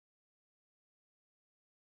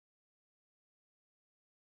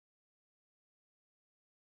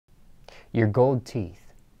Your gold teeth,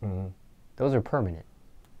 Mm-hmm. those are permanent.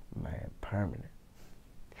 Man, permanent.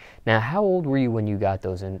 Now, how old were you when you got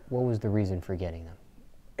those, and what was the reason for getting them?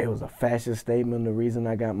 It was a fashion statement. The reason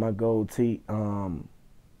I got my gold teeth,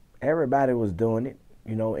 everybody was doing it.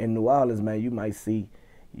 You know, in New Orleans, man, you might see,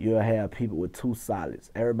 you'll have people with two solids.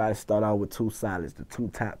 Everybody start out with two solids, the two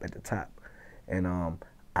top at the top. And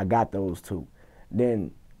I got those two.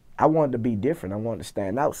 Then I wanted to be different. I wanted to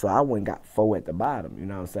stand out, so I went and got 4 at the bottom. You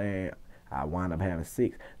know what I'm saying? I wound up having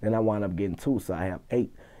 6. Then I wound up getting 2, so I have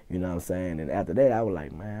 8. You know what I'm saying? And after that, I was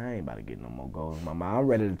like, man, I ain't about to get no more golds in my mouth. I'm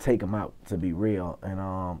ready to take them out, to be real,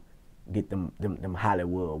 and get them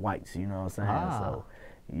Hollywood whites. You know what I'm saying? Ah. So,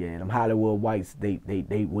 yeah, them Hollywood whites, they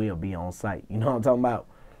will be on site. You know what I'm talking about?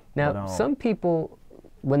 Now, But, some people,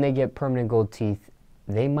 when they get permanent gold teeth,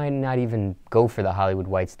 they might not even go for the Hollywood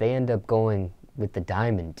whites. They end up going with the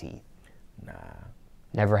diamond teeth. Nah.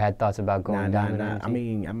 Never had thoughts about going diamond on the I teeth?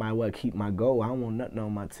 mean, I might well keep my gold. I don't want nothing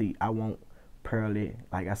on my teeth. I want pearly,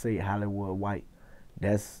 like I say, Hollywood white.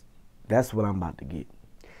 That's what I'm about to get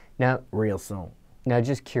Now, real soon.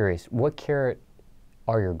 just curious, what carat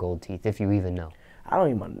are your gold teeth, if you even know? I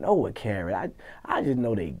don't even know what carat. I just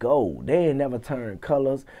know they gold. They ain't never turned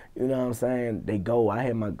colors. You know what I'm saying? They gold. I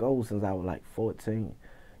had my gold since I was like 14.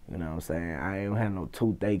 You know what I'm saying? I ain't had no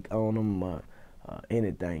toothache on them or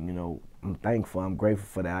anything. You know, I'm thankful. I'm grateful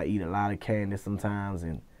for that. I eat a lot of candy sometimes,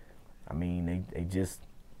 and I mean, they just,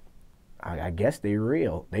 I guess they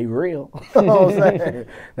real. They real. You know what I'm saying?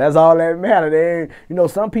 That's all that matters. They ain't, you know,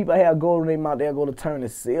 some people have gold in their mouth, they'll go to turn to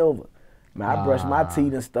silver. Man, I brush my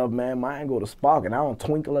teeth and stuff, man. Mine go to sparking. I don't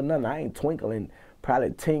twinkle or nothing. I ain't twinkling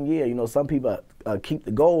probably 10 years. You know, some people keep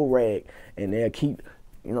the gold rag and they'll keep,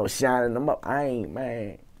 you know, shining them up. I ain't,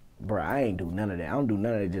 man, bro, I ain't do none of that. I don't do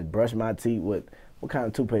none of that. Just brush my teeth with, what kind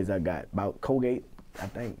of toothpaste I got? About Colgate, I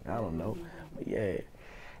think. I don't know. But yeah.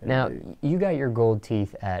 Now, you got your gold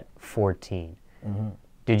teeth at 14. Mm-hmm.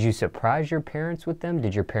 Did you surprise your parents with them?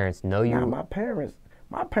 Did your parents know you? Nah, my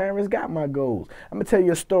parents got my golds. I'm gonna tell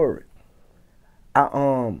you a story.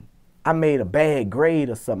 I made a bad grade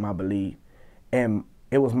or something, I believe, and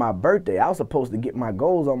it was my birthday. I was supposed to get my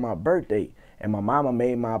golds on my birthday, and my mama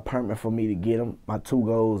made my appointment for me to get them, my 2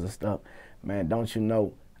 golds and stuff. Man, don't you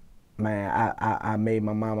know, man, I made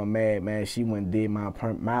my mama mad, man. She went and did my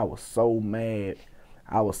appointment. I was so mad.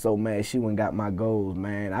 She went and got my golds,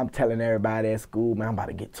 man. I'm telling everybody at school, man, I'm about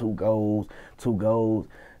to get 2 golds.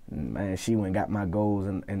 Man, she went and got my golds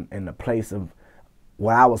in the place of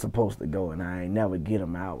where I was supposed to go, and I ain't never get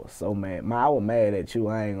them. I was so mad. I was mad at you,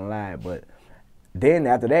 I ain't gonna lie. But then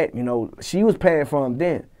after that, you know, she was paying for them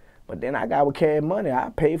then. But then I got to carry money. I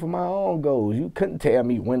paid for my own goals. You couldn't tell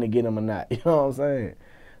me when to get them or not. You know what I'm saying?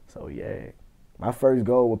 So, yeah. My first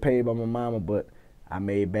goal was paid by my mama, but I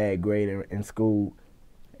made bad grade in school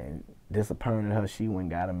and disappointed her. She went and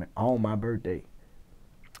got them on my birthday.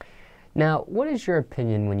 Now, what is your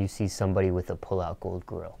opinion when you see somebody with a pull-out gold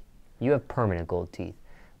grill? You have permanent gold teeth,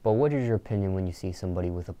 but what is your opinion when you see somebody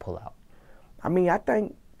with a pull-out? I mean, I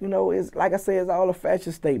think, you know, it's like I said, it's all a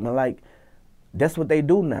fashion statement. Like, that's what they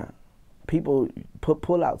do now. People put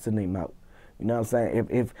pull-outs in their mouth. You know what I'm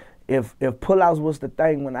saying? If pull-outs was the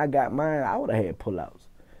thing when I got mine, I would have had pull-outs.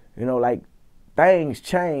 You know, like, things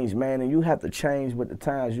change, man, and you have to change with the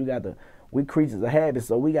times. You got to, we creatures of habit,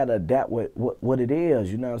 so we got to adapt with what it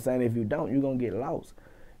is. You know what I'm saying? If you don't, you're going to get lost.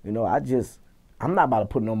 You know, I'm not about to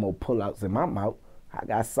put no more pull-outs in my mouth. I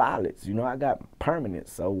got solids, you know, I got permanent,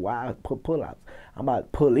 so why put pull-outs? I'm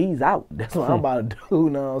about to pull these out. That's what I'm about to do, you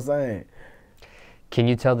know what I'm saying? Can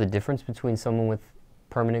you tell the difference between someone with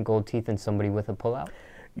permanent gold teeth and somebody with a pull-out?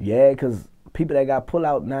 Yeah, because people that got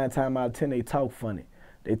pull-out, 9 times out of 10, they talk funny.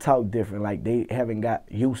 They talk different, like they haven't got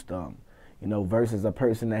used to them, you know, versus a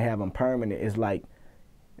person that have them permanent. It's like,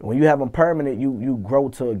 when you have them permanent, you grow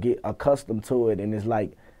to get accustomed to it, and it's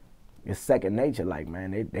like, it's second nature. Like,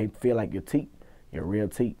 man, they feel like your teeth, your real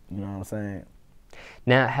teeth, you know what I'm saying?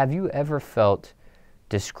 Now, have you ever felt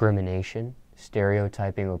discrimination,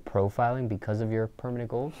 stereotyping, or profiling because of your permanent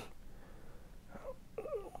gold?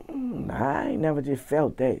 Nah, I ain't never just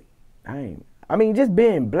felt that. I mean, just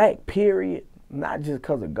being black, period, not just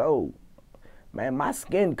because of gold. Man, my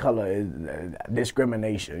skin color is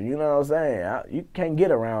discrimination, you know what I'm saying? You can't get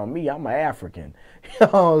around me, I'm an African, you know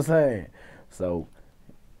what I'm saying? So,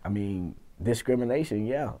 I mean, discrimination,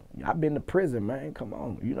 yeah. I've been to prison, man, come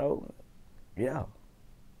on, you know, yeah.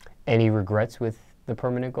 Any regrets with the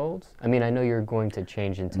permanent golds? I mean, I know you're going to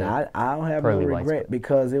change into Nah, I don't have no regret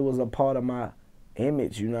because it was a part of my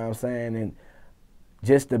image, you know what I'm saying? And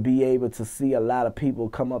just to be able to see a lot of people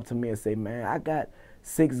come up to me and say, man, I got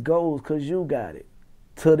 6 golds because you got it.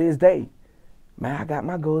 To this day, man, I got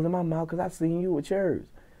my goals in my mouth because I seen you with yours.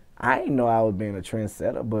 I ain't know I was being a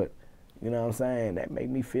trendsetter, but you know what I'm saying? That made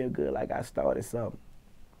me feel good like I started something.